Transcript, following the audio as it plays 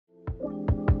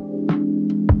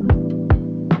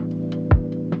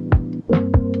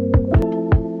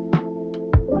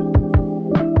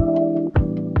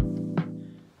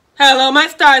Hello my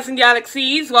stars and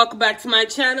galaxies, welcome back to my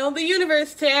channel, the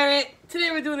Universe Tarot. Today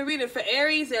we're doing a reading for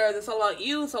Aries. Aries, it's all about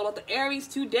you, it's all about the Aries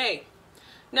today.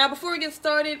 Now before we get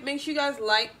started, make sure you guys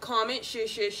like, comment,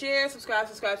 share, subscribe,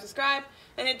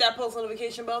 and hit that post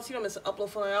notification bell so you don't miss an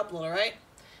upload when I upload, alright?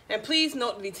 And please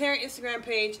note the Tarot Instagram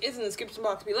page is in the description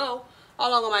box below,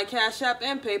 along with my Cash App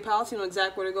and PayPal so you know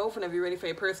exactly where to go whenever you're ready for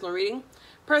a personal reading.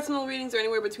 Personal readings are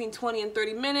anywhere between 20 and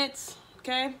 30 minutes,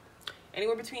 okay?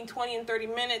 Anywhere between 20 and 30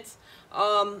 minutes.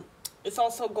 It's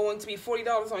also going to be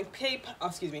 $40 on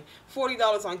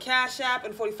 $40 on Cash App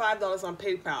and $45 on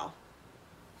PayPal.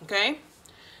 Okay?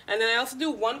 And then I also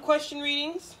do one question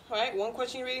readings, right? One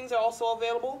question readings are also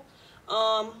available.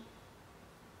 I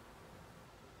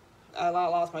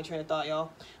lost my train of thought,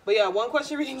 y'all. But yeah, one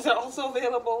question readings are also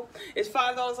available. It's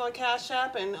 $5 on Cash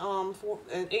App and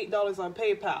 $8 on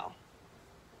PayPal.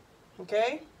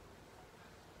 Okay?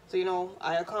 So, you know,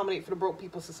 I accommodate for the broke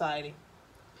people society.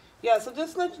 Yeah, so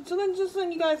just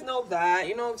letting you guys know that,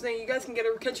 you know what I'm saying? You guys can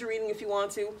catch a reading if you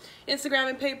want to.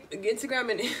 Instagram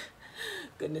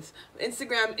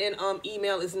and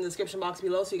email is in the description box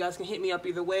below, so you guys can hit me up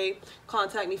either way.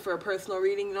 Contact me for a personal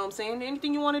reading, you know what I'm saying?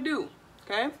 Anything you want to do,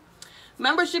 okay?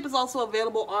 Membership is also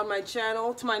available on my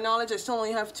channel. To my knowledge, I still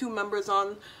only have 2 members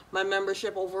on my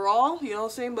membership overall, you know what I'm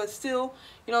saying? But still,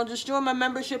 you know, just join my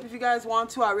membership if you guys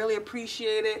want to. I really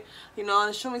appreciate it. You know,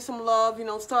 and show me some love. You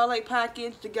know, Starlight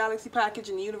package, the Galaxy package,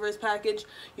 and the Universe package.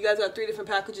 You guys got 3 different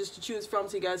packages to choose from,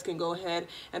 so you guys can go ahead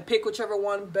and pick whichever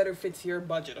one better fits your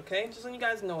budget, okay? Just letting you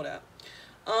guys know that.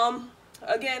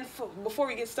 Again, before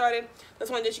we get started,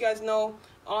 just want to let you guys know,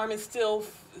 arm is still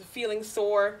feeling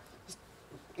sore.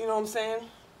 You know what I'm saying?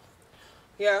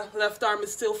 Yeah, left arm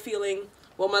is still feeling,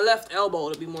 well, my left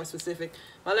elbow to be more specific.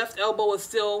 My left elbow is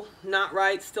still not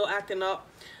right, still acting up,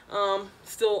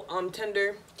 still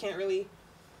tender, can't really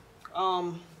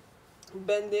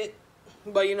bend it.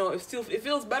 But you know, it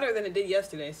feels better than it did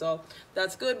yesterday, so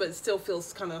that's good, but it still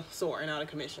feels kind of sore and out of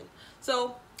commission.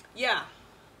 So, yeah.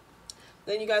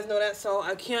 Then you guys know that, so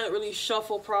I can't really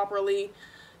shuffle properly.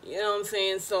 You know what I'm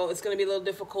saying? So it's going to be a little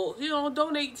difficult. You know,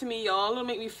 donate to me, y'all. It'll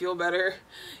make me feel better.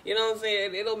 You know what I'm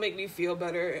saying? It'll make me feel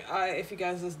better. If you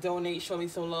guys just donate, show me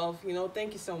some love. You know,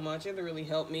 thank you so much. It'll really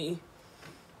help me. You know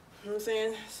what I'm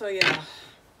saying? So, yeah.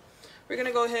 We're going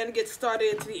to go ahead and get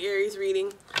started into the Aries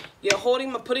reading. Yeah,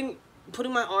 putting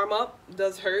my arm up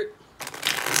does hurt.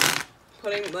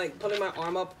 Putting my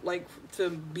arm up, like, to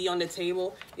be on the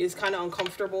table is kind of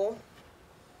uncomfortable.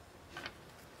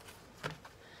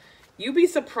 You'd be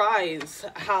surprised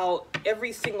how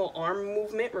every single arm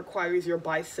movement requires your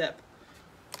bicep.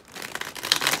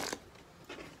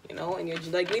 You know, and you're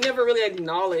like, we never really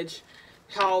acknowledge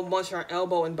how much our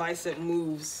elbow and bicep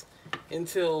moves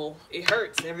until it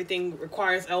hurts. Everything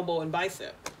requires elbow and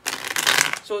bicep.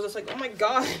 So it's just like, oh my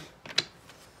God.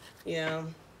 Yeah.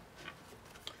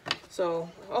 So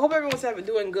I hope everyone's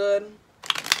doing good.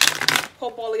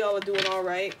 Hope all of y'all are doing all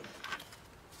right.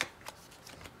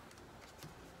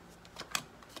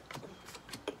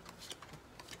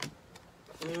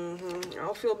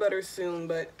 I'll feel better soon,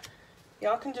 but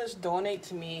y'all can just donate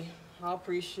to me. I'll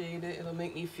appreciate it. It'll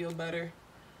make me feel better.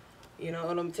 You know,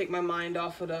 it'll take my mind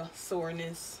off of the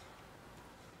soreness.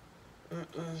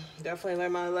 Definitely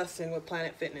learn my lesson with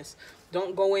Planet Fitness.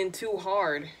 Don't go in too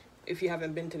hard if you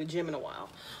haven't been to the gym in a while.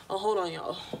 Oh, hold on,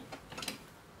 y'all.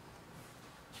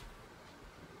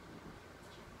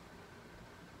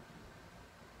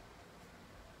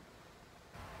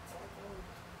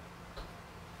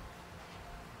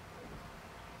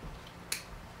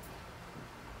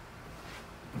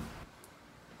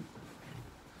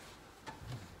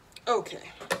 Okay.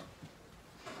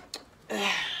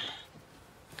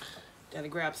 Gotta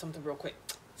grab something real quick.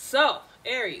 So,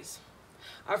 Aries.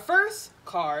 Our first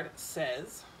card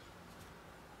says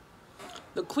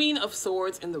the Queen of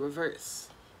Swords in the reverse.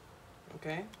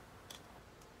 Okay.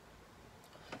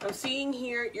 I'm seeing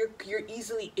here you're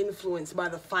easily influenced by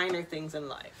the finer things in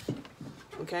life.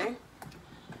 Okay?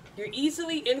 You're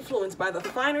easily influenced by the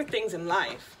finer things in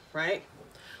life, right?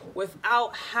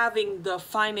 Without having the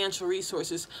financial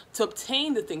resources to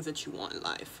obtain the things that you want in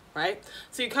life, right?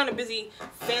 So you're kind of busy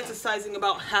fantasizing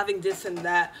about having this and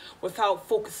that without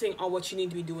focusing on what you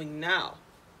need to be doing now,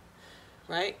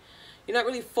 right? You're not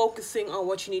really focusing on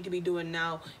what you need to be doing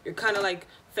now. You're kind of like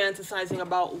fantasizing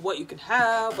about what you could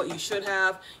have, what you should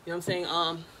have. You know what I'm saying?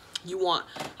 You want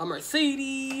a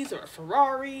Mercedes or a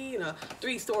Ferrari and a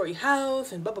 3-story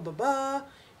house and blah, blah, blah, blah.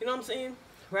 You know what I'm saying?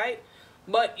 Right?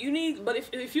 But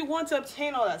if you want to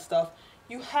obtain all that stuff,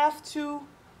 you have to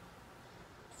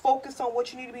focus on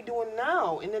what you need to be doing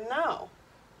now, in the now.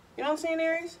 You know what I'm saying,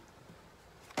 Aries?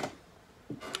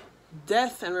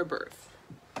 death and rebirth.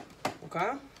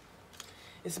 Okay?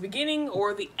 It's the beginning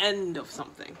or the end of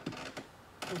something.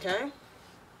 Okay?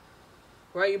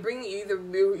 Right?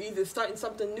 You're either starting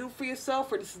something new for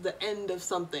yourself, or this is the end of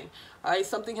something. All right?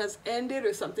 Something has ended,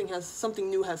 or something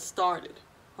new has started.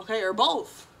 Okay? Or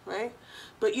both, right?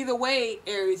 But either way,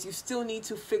 Aries, you still need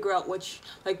to figure out what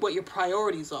your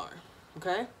priorities are.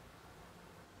 Okay?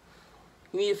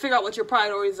 You need to figure out what your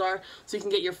priorities are so you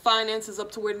can get your finances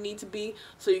up to where they need to be,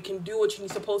 so you can do what you're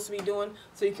supposed to be doing,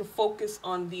 so you can focus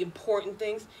on the important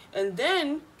things. And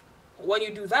then, when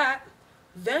you do that,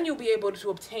 then you'll be able to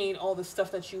obtain all the stuff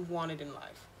that you've wanted in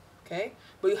life. Okay?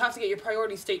 But you have to get your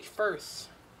priority state first.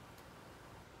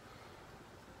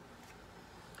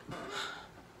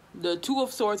 The Two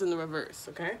of Swords in the reverse,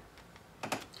 okay?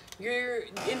 You're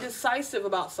indecisive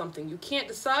about something. You can't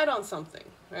decide on something,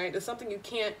 right? There's something you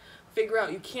can't figure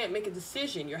out. You can't make a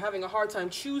decision. You're having a hard time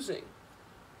choosing.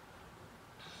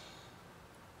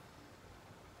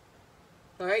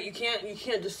 All right? You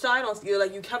can't decide on,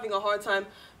 you're having a hard time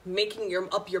making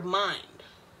up your mind.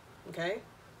 Okay?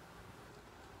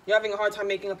 You're having a hard time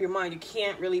making up your mind. You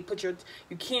can't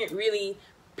really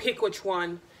pick which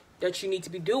one that you need to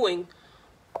be doing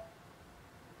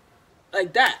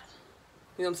like that.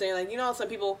 You know what I'm saying? Like, you know how some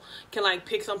people can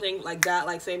pick something like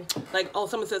that, say, oh,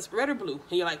 someone says red or blue,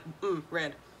 and you're like,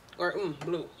 red, or blue.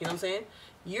 You know what I'm saying?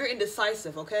 You're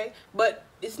indecisive, okay? But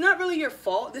it's not really your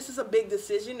fault. This is a big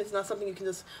decision. It's not something you can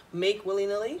just make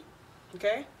willy-nilly,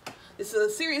 okay? It's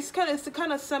a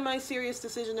kind of semi-serious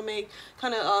decision to make.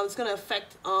 It's gonna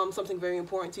affect something very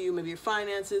important to you, maybe your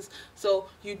finances. So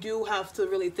you do have to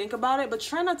really think about it, but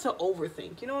try not to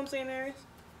overthink. You know what I'm saying, Aries?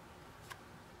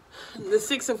 The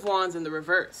Six of Wands in the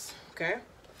reverse, okay?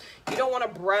 You don't want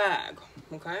to brag,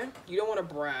 okay? You don't want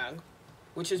to brag,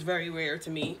 which is very rare to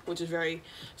me, which is very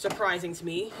surprising to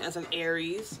me as an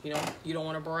Aries. You know, you don't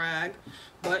want to brag.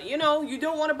 But, you know, you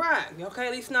don't want to brag, okay?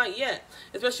 At least not yet.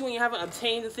 Especially when you haven't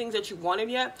obtained the things that you wanted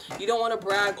yet. You don't want to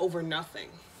brag over nothing.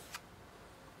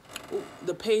 Ooh,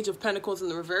 the Page of Pentacles in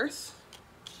the reverse,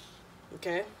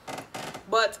 okay?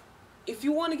 But if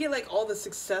you want to get all the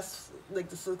success,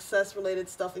 the success related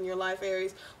stuff in your life,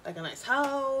 Aries, like a nice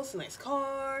house, a nice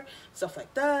car, stuff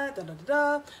like that,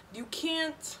 you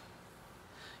can't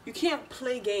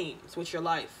play games with your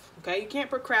life, okay? You can't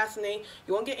procrastinate.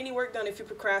 You won't get any work done if you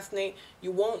procrastinate.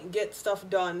 You won't get stuff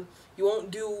done. You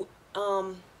won't do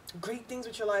great things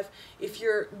with your life if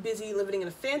you're busy living in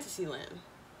a fantasy land,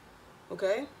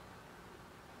 okay?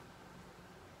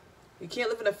 You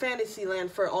can't live in a fantasy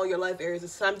land for all your life, Aries.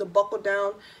 It's time to buckle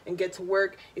down and get to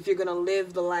work if you're going to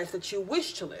live the life that you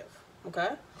wish to live. Okay?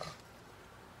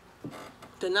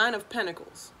 The Nine of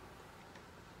Pentacles.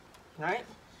 Right?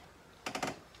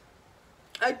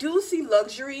 I do see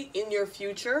luxury in your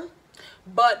future,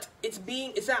 but it's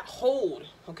at hold.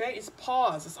 Okay? It's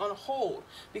paused. It's on hold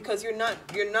because you're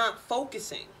not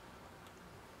focusing.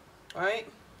 All right?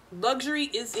 Luxury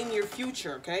is in your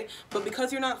future, okay? But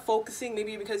because you're not focusing,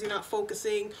 maybe because you're not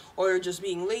focusing, or you're just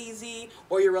being lazy,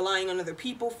 or you're relying on other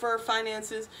people for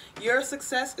finances, your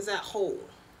success is at hold.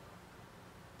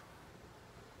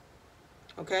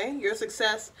 Okay? Your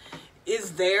success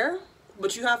is there,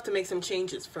 but you have to make some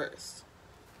changes first.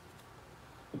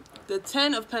 The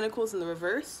Ten of Pentacles in the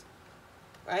reverse,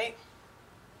 right?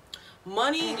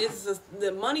 Money is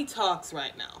the money talks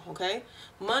right now, okay?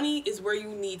 Money is where you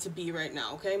need to be right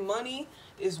now, okay? Money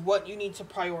is what you need to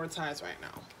prioritize right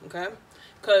now, okay?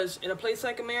 Because in a place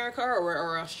like America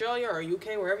or Australia or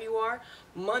UK, wherever you are,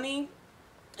 money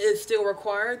is still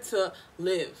required to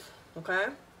live, okay?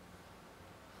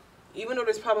 Even though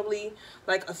there's probably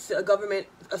a government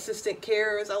assistant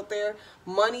carers out there,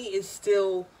 money is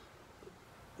still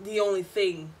the only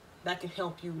thing that can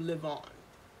help you live on.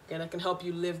 And that can help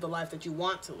you live the life that you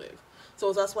want to live.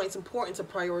 So that's why it's important to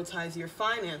prioritize your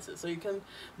finances so you can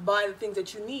buy the things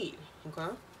that you need,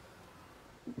 okay?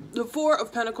 The Four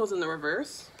of Pentacles in the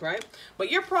reverse, right?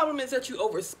 But your problem is that you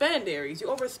overspend, Aries. You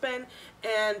overspend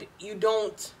and you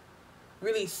don't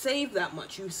really save that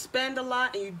much. You spend a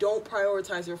lot and you don't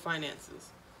prioritize your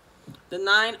finances. The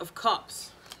Nine of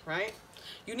Cups, right?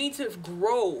 You need to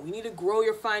grow. You need to grow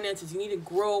your finances. You need to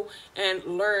grow and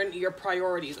learn your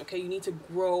priorities, okay? You need to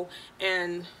grow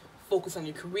and focus on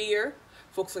your career,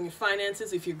 focus on your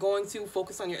finances. If you're going to,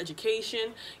 focus on your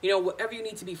education. You know, whatever you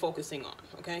need to be focusing on,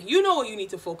 okay? You know what you need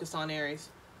to focus on, Aries.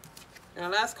 And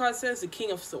our last card says the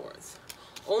King of Swords.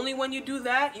 Only when you do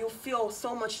that, you'll feel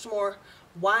so much more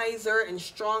wiser and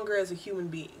stronger as a human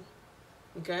being,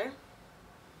 okay?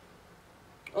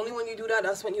 Only when you do that,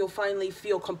 that's when you'll finally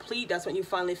feel complete. That's when you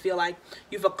finally feel like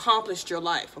you've accomplished your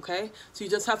life, okay? So you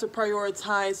just have to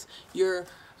prioritize your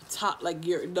top, like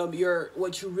your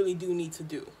what you really do need to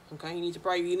do. Okay, you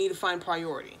need to find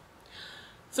priority.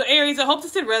 So Aries, I hope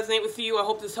this did resonate with you. I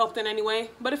hope this helped in any way.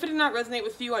 But if it did not resonate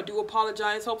with you, I do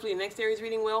apologize. Hopefully the next Aries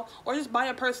reading will. Or just buy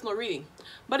a personal reading.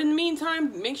 But in the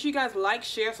meantime, make sure you guys like,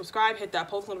 share, subscribe, hit that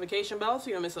post notification bell so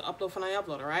you don't miss an upload when I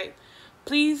upload, alright?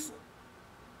 Please.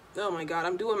 Oh my god,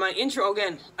 I'm doing my intro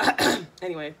again.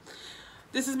 Anyway,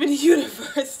 this has been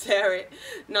Universe Tarot.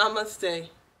 Namaste.